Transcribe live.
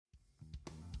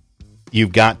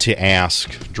you've got to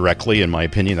ask directly. In my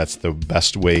opinion, that's the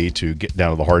best way to get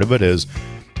down to the heart of it is,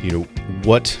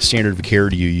 what standard of care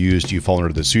do you use? Do you fall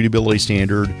under the suitability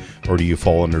standard, or do you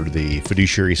fall under the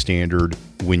fiduciary standard?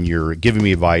 When you're giving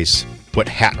me advice, what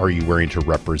hat are you wearing to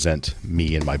represent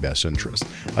me in my best interest?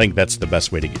 I think that's the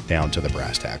best way to get down to the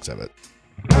brass tacks of it.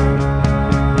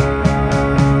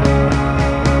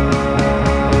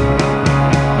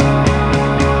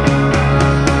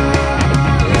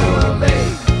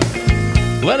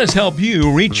 Let us help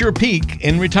you reach your peak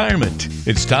in retirement.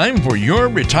 It's time for your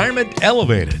Retirement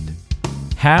Elevated.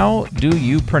 How do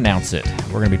you pronounce it?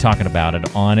 We're going to be talking about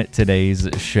it on today's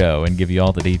show and give you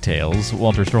all the details.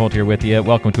 Walter Storholt here with you.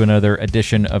 Welcome to another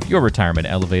edition of Your Retirement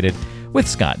Elevated with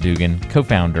Scott Dugan,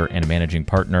 co-founder and managing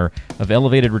partner of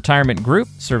Elevated Retirement Group,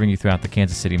 serving you throughout the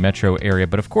Kansas City metro area,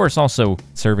 but of course also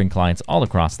serving clients all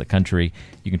across the country.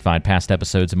 You can find past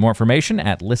episodes and more information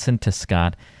at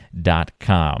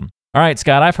listentoscott.com. All right,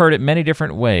 Scott, I've heard it many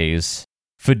different ways.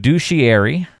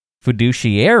 Fiduciary,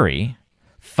 fiduciary,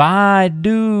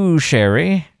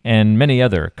 and many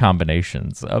other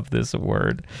combinations of this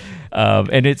word.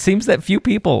 And it seems that few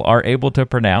people are able to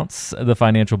pronounce the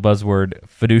financial buzzword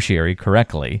fiduciary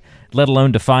correctly, let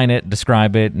alone define it,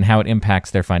 describe it, and how it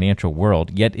impacts their financial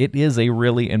world. Yet it is a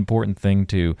really important thing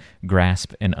to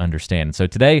grasp and understand. So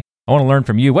today, I want to learn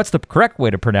from you what's the correct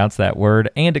way to pronounce that word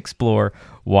and explore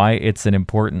why it's an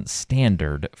important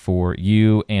standard for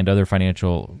you and other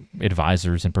financial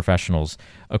advisors and professionals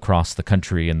across the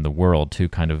country and the world to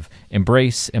kind of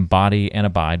embrace, embody, and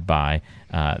abide by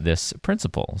this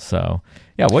principle. So,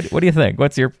 yeah, what do you think?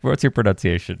 What's your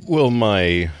pronunciation? Well,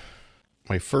 my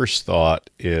first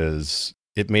thought is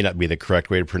it may not be the correct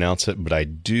way to pronounce it, but I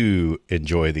do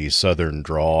enjoy the southern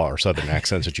draw or southern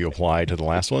accents that you apply to the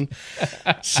last one.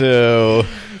 So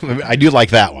I do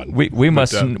like that one. We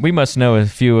must know a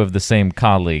few of the same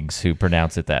colleagues who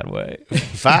pronounce it that way.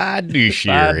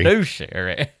 Fiduciary.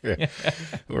 Fiduciary. Yeah.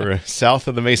 We're south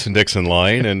of the Mason-Dixon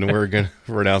line, and we're going to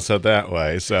pronounce it that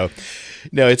way. So,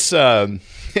 no, it's an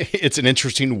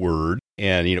interesting word,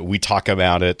 and we talk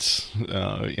about it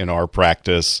in our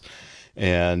practice.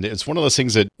 And it's one of those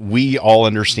things that we all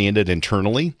understand it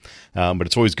internally, but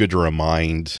it's always good to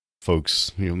remind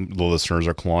folks, the listeners,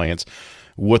 our clients,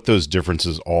 what those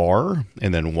differences are,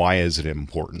 and then why is it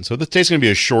important. So today's going to be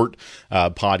a short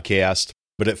podcast,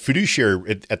 but at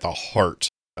fiduciary, at the heart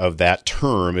of that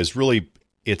term is really,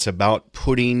 it's about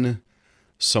putting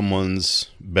someone's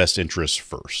best interest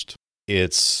first.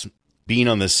 It's being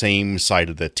on the same side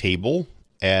of the table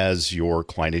as your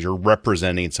client, as you're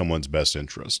representing someone's best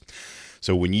interest.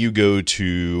 So when you go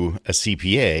to a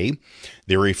CPA,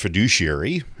 they're a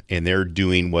fiduciary, and they're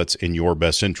doing what's in your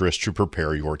best interest to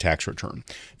prepare your tax return.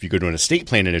 If you go to an estate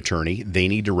planning attorney, they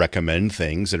need to recommend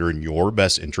things that are in your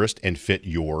best interest and fit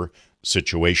your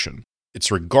situation.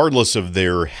 It's regardless of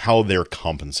how they're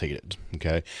compensated,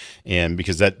 okay? And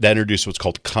because that introduces what's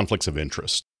called conflicts of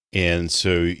interest. And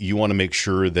so you want to make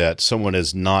sure that someone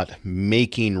is not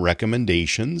making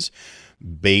recommendations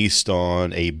based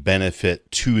on a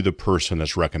benefit to the person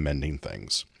that's recommending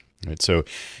things. Right? So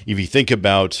if you think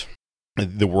about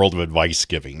the world of advice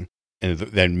giving and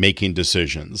then making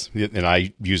decisions, and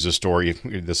I use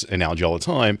this analogy all the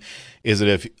time, is that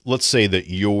if, let's say that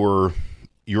you're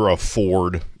a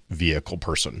Ford vehicle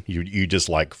person, you just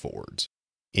like Fords,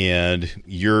 and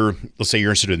let's say you're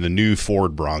interested in the new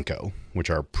Ford Bronco, which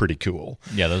are pretty cool.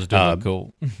 Yeah, those do look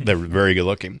cool. They're very good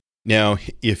looking. Now,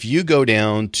 if you go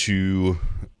down to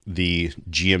the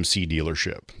GMC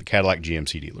dealership, the Cadillac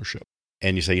GMC dealership,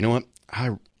 and you say, you know what,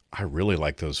 I really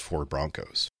like those Ford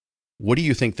Broncos. What do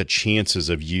you think the chances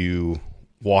of you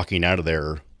walking out of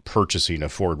there purchasing a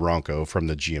Ford Bronco from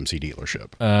the GMC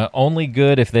dealership? Only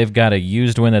good if they've got a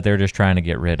used one that they're just trying to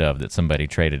get rid of that somebody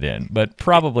traded in, but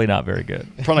probably not very good.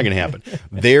 Probably not going to happen.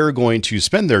 They're going to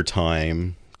spend their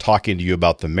time talking to you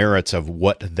about the merits of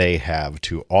what they have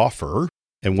to offer.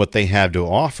 And what they have to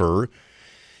offer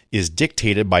is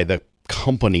dictated by the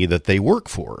company that they work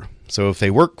for. So if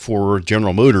they work for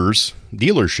General Motors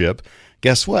dealership,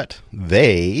 guess what?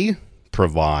 They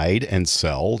provide and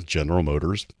sell General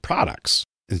Motors products.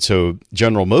 And so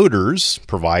General Motors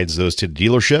provides those to the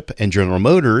dealership, and General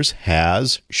Motors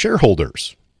has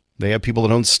shareholders. They have people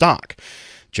that own stock.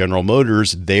 General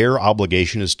Motors, their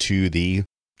obligation is to the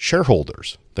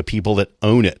shareholders, the people that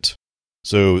own it.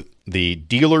 So the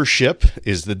dealership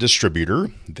is the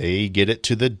distributor. They get it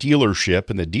to the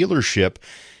dealership, and the dealership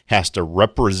has to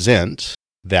represent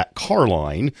that car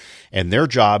line, and their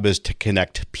job is to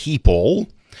connect people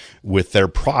with their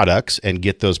products and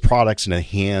get those products in the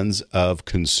hands of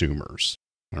consumers.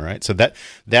 All right, so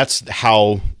that's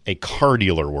how a car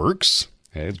dealer works.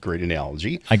 Okay, it's a great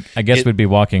analogy. I guess we'd be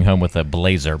walking home with a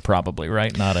Blazer, probably,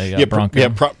 right? Not a Bronco.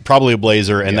 Probably a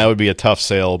Blazer, and that would be a tough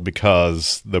sale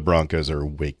because the Broncos are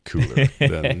way cooler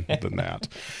than that.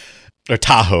 A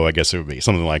Tahoe, I guess it would be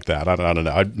something like that. I don't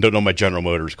know. I don't know my General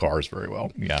Motors cars very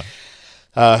well. Yeah.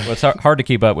 Well, it's hard to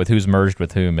keep up with who's merged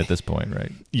with whom at this point,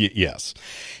 right? Yes.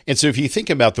 And so if you think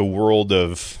about the world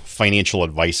of financial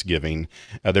advice giving,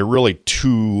 there are really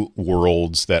two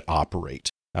worlds that operate.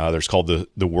 There's called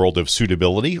the world of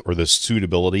suitability, or the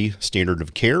suitability standard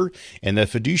of care, and the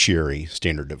fiduciary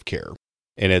standard of care.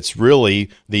 And it's really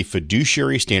the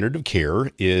fiduciary standard of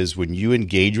care is when you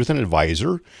engage with an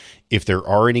advisor, if there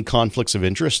are any conflicts of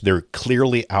interest, they're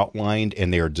clearly outlined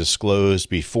and they are disclosed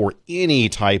before any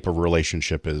type of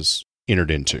relationship is entered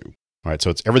into. All right, so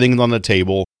it's everything's on the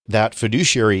table. That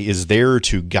fiduciary is there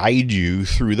to guide you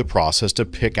through the process to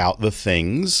pick out the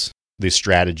things, the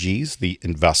strategies, the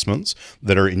investments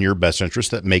that are in your best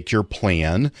interest that make your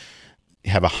plan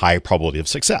have a high probability of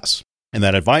success. And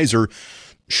that advisor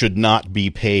should not be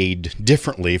paid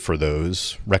differently for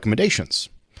those recommendations.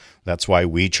 That's why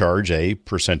we charge a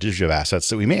percentage of assets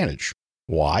that we manage.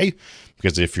 Why?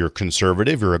 Because if you're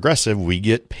conservative or aggressive, we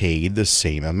get paid the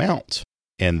same amount.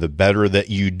 And the better that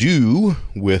you do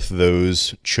with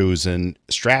those chosen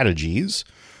strategies,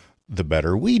 the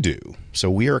better we do. So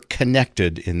we are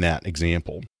connected in that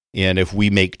example. And if we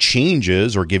make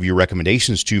changes or give you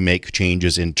recommendations to make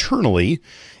changes internally,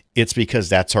 it's because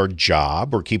that's our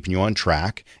job. We're keeping you on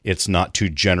track. It's not to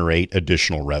generate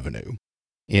additional revenue.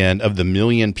 And of the 1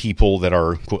 million people that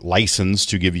are, quote, licensed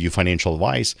to give you financial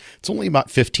advice, it's only about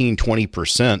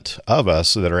 15-20% of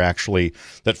us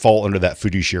that fall under that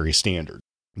fiduciary standard.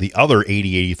 The other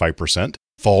 80-85%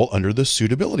 fall under the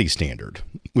suitability standard,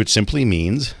 which simply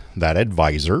means that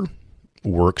advisor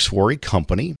works for a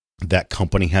company. That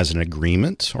company has an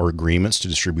agreement or agreements to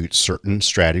distribute certain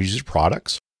strategies or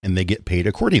products, and they get paid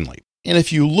accordingly. And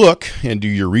if you look and do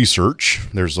your research,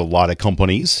 there's a lot of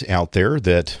companies out there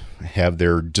that have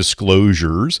their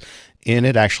disclosures, and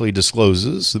it actually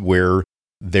discloses where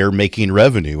they're making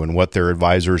revenue and what their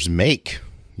advisors make,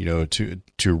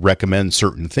 to recommend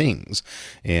certain things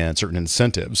and certain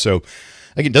incentives. So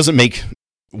again, it doesn't make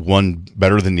one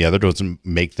better than the other, doesn't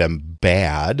make them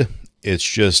bad. It's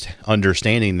just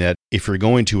understanding that if you're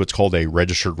going to what's called a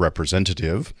registered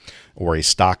representative or a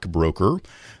stockbroker,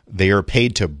 they are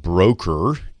paid to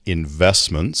broker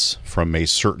investments from a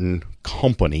certain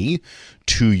company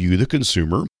to you, the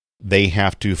consumer. They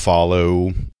have to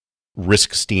follow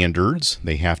risk standards.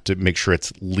 They have to make sure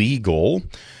it's legal,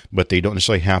 but they don't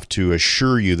necessarily have to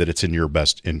assure you that it's in your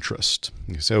best interest.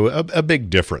 So a big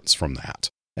difference from that.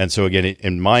 And so again,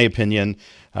 in my opinion,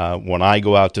 when I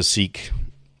go out to seek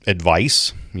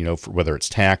advice, for whether it's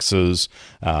taxes,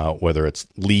 whether it's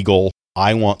legal,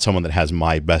 I want someone that has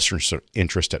my best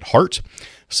interest at heart.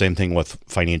 Same thing with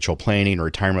financial planning,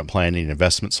 retirement planning,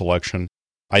 investment selection.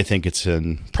 I think it's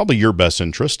in probably your best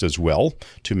interest as well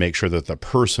to make sure that the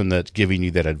person that's giving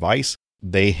you that advice,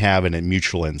 they have a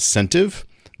mutual incentive.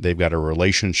 They've got a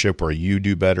relationship where you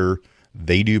do better,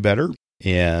 they do better,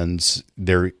 and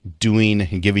they're doing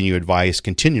and giving you advice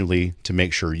continually to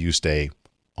make sure you stay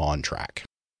on track.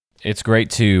 It's great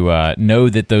to know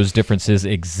that those differences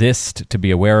exist, to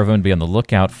be aware of them, be on the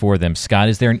lookout for them. Scott,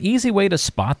 is there an easy way to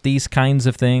spot these kinds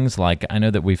of things? Like, I know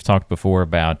that we've talked before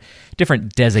about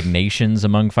different designations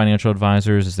among financial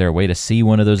advisors. Is there a way to see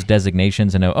one of those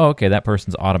designations and know, okay, that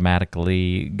person's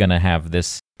automatically going to have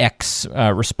this X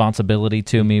responsibility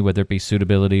to me, whether it be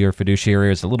suitability or fiduciary,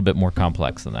 or it's a little bit more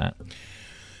complex than that?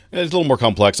 It's a little more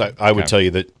complex. I would tell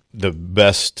you that the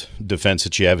best defense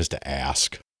that you have is to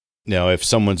ask. Now, if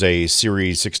someone's a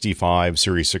Series 65,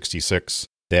 Series 66,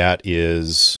 that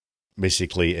is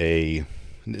basically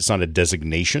it's not a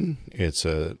designation. It's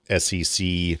a SEC,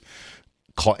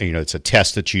 it's a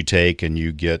test that you take and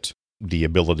you get the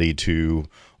ability to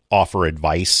offer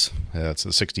advice. That's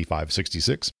a 65,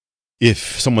 66.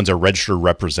 If someone's a registered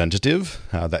representative,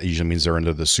 that usually means they're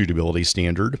under the suitability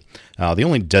standard. The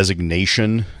only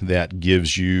designation that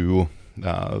gives you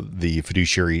the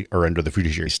fiduciary or under the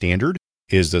fiduciary standard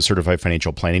is the Certified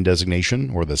Financial Planning Designation,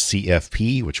 or the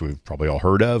CFP, which we've probably all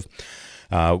heard of.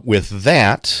 With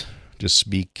that, just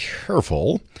be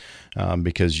careful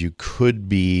because you could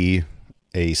be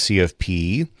a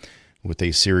CFP with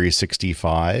a Series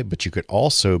 65, but you could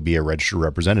also be a registered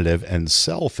representative and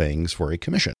sell things for a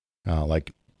commission,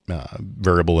 like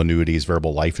variable annuities,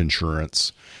 variable life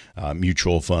insurance,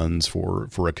 mutual funds for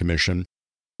a commission.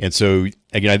 And so,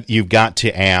 again, you've got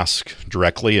to ask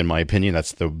directly, in my opinion.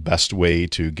 That's the best way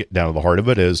to get down to the heart of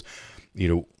it is,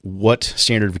 what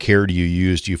standard of care do you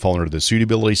use? Do you fall under the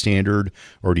suitability standard,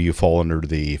 or do you fall under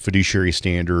the fiduciary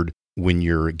standard? When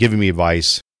you're giving me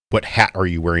advice, what hat are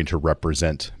you wearing to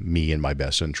represent me and my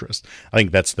best interest? I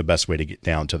think that's the best way to get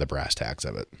down to the brass tacks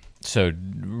of it. So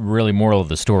really, moral of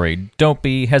the story, don't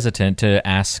be hesitant to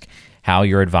ask how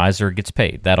your advisor gets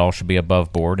paid. That all should be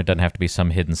above board. It doesn't have to be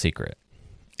some hidden secret.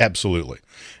 Absolutely.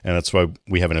 And that's why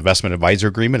we have an investment advisor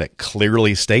agreement. It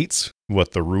clearly states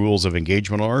what the rules of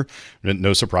engagement are.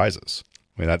 No surprises.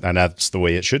 I mean, and that's the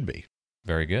way it should be.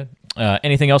 Very good.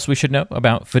 Anything else we should know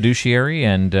about fiduciary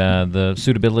and the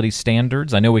suitability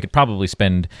standards? I know we could probably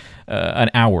spend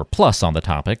an hour plus on the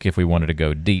topic if we wanted to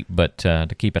go deep, but to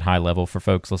keep it high level for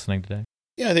folks listening today.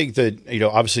 Yeah, I think that,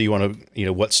 obviously you want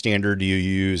to, what standard do you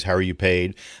use? How are you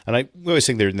paid? And I always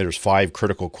think there's 5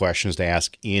 critical questions to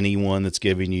ask anyone that's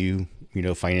giving you,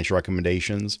 financial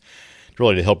recommendations,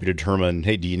 really to help you determine,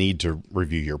 hey, do you need to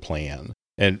review your plan?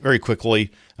 And very quickly,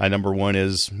 number 1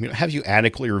 is, have you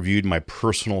adequately reviewed my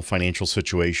personal financial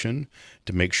situation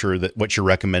to make sure that what you're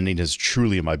recommending is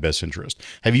truly in my best interest?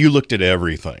 Have you looked at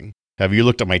everything? Have you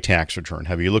looked at my tax return?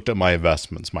 Have you looked at my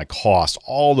investments, my costs,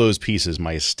 all those pieces,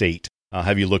 my estate?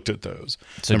 Have you looked at those?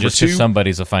 So just because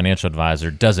somebody's a financial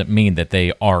advisor doesn't mean that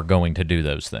they are going to do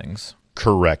those things.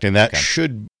 Correct. And that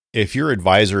should, if your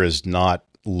advisor has not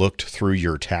looked through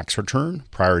your tax return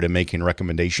prior to making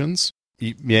recommendations,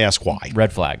 you may ask why.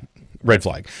 Red flag. Red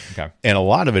flag. Okay. And a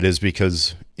lot of it is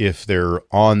because if they're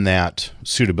on that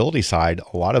suitability side,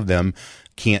 a lot of them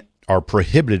are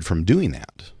prohibited from doing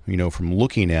that, from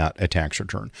looking at a tax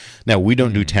return. Now, we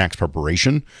don't do tax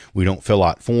preparation. We don't fill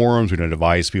out forms. We don't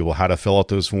advise people how to fill out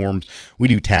those forms. We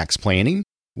do tax planning,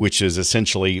 which is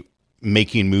essentially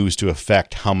making moves to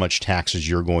affect how much taxes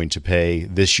you're going to pay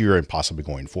this year and possibly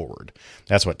going forward.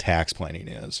 That's what tax planning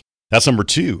is. That's number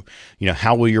 2.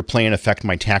 How will your plan affect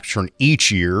my tax return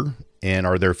each year? And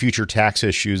are there future tax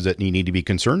issues that you need to be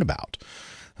concerned about?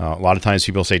 A lot of times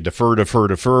people say, defer.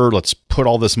 Let's put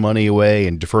all this money away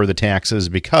and defer the taxes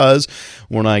because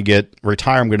when I get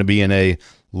retired, I'm going to be in a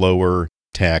lower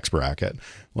tax bracket.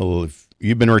 Well, if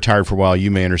you've been retired for a while, you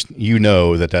may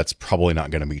know that that's probably not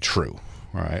going to be true.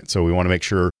 All right. So we want to make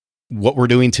sure what we're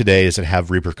doing today is to have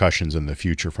repercussions in the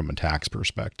future from a tax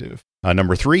perspective.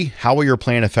 Number 3, how will your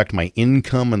plan affect my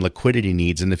income and liquidity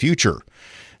needs in the future?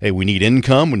 Hey, we need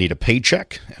income, we need a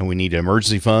paycheck, and we need an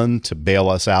emergency fund to bail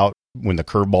us out when the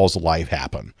curveballs of life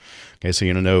happen. Okay, so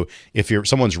you know if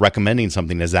someone's recommending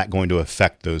something, is that going to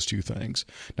affect those 2 things?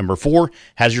 Number 4,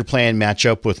 how does your plan match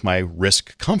up with my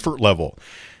risk comfort level?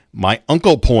 My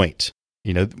uncle point.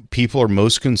 People are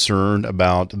most concerned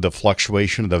about the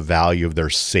fluctuation of the value of their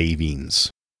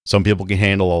savings. Some people can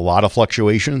handle a lot of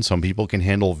fluctuation. Some people can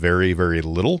handle very, very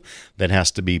little. That has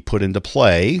to be put into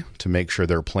play to make sure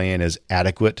their plan is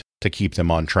adequate to keep them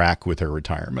on track with their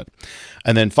retirement.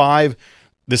 And then 5,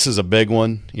 this is a big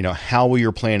one. How will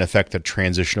your plan affect the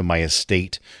transition of my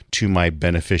estate to my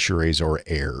beneficiaries or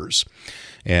heirs?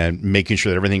 And making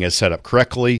sure that everything is set up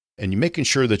correctly, and you're making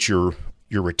sure that your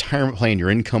retirement plan, your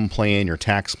income plan, your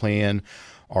tax plan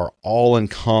are all in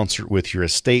concert with your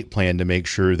estate plan to make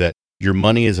sure that your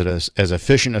money is as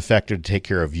efficient and effective to take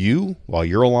care of you while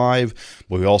you're alive.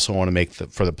 But we also want to make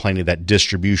for the planning that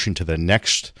distribution to the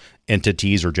next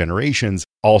entities or generations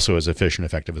also as efficient and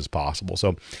effective as possible.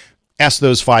 So ask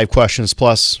those 5 questions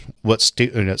plus what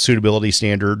suitability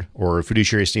standard or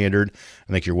fiduciary standard.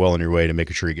 I think you're well on your way to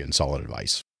making sure you're getting solid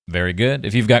advice. Very good.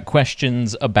 If you've got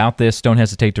questions about this, don't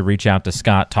hesitate to reach out to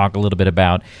Scott, talk a little bit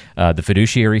about the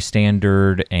fiduciary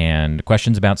standard and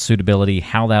questions about suitability,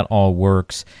 how that all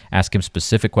works. Ask him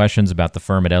specific questions about the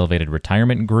firm at Elevated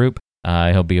Retirement Group.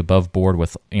 He'll be above board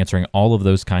with answering all of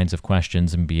those kinds of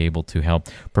questions and be able to help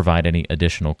provide any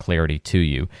additional clarity to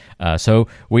you. So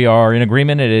we are in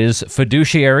agreement. It is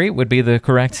fiduciary would be the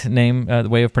correct name, the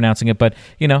way of pronouncing it. But,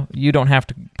 you don't have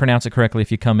to pronounce it correctly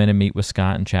if you come in and meet with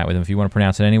Scott and chat with him. If you want to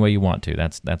pronounce it any way you want to,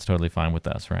 that's totally fine with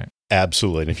us, right?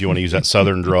 Absolutely. And if you want to use that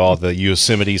Southern draw, the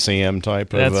Yosemite Sam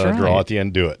type of draw at the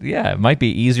end, do it. Yeah, it might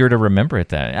be easier to remember it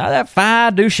that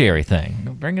fiduciary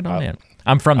thing. Bring it on in.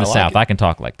 I'm from the South. I can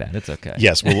talk like that. It's okay.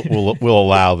 Yes, we'll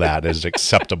allow that as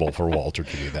acceptable for Walter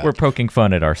to do that. We're poking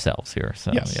fun at ourselves here.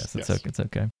 So yes, it's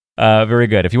okay. Very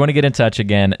good. If you want to get in touch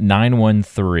again,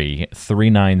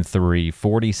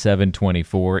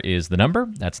 913-393-4724 is the number.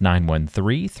 That's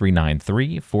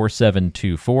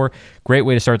 913-393-4724. Great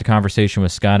way to start the conversation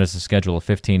with Scott is to schedule a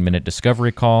 15-minute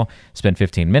discovery call. Spend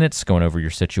 15 minutes going over your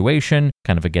situation,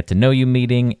 kind of a get-to-know-you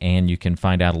meeting, and you can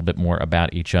find out a little bit more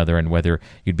about each other and whether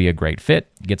you'd be a great fit.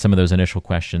 Get some of those initial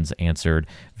questions answered.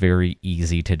 Very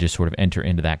easy to just sort of enter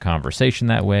into that conversation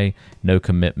that way. No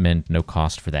commitment, no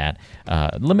cost for that.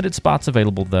 Limited spots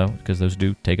available, though, because those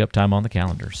do take up time on the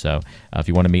calendar. So if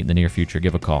you want to meet in the near future,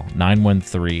 give a call,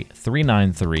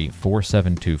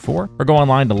 913-393-4724, or go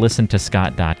online to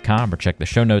listentoscott.com or check the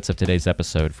show notes of today's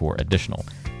episode for additional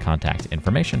contact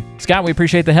information. Scott, we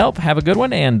appreciate the help. Have a good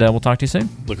one, and we'll talk to you soon.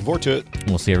 Looking forward to it.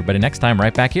 We'll see everybody next time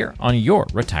right back here on your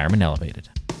Retirement Elevated.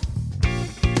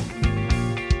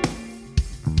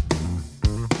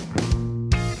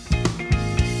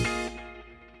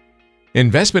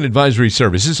 Investment advisory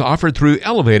services offered through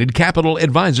Elevated Capital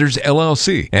Advisors,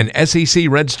 LLC, an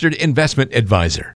SEC-registered investment advisor.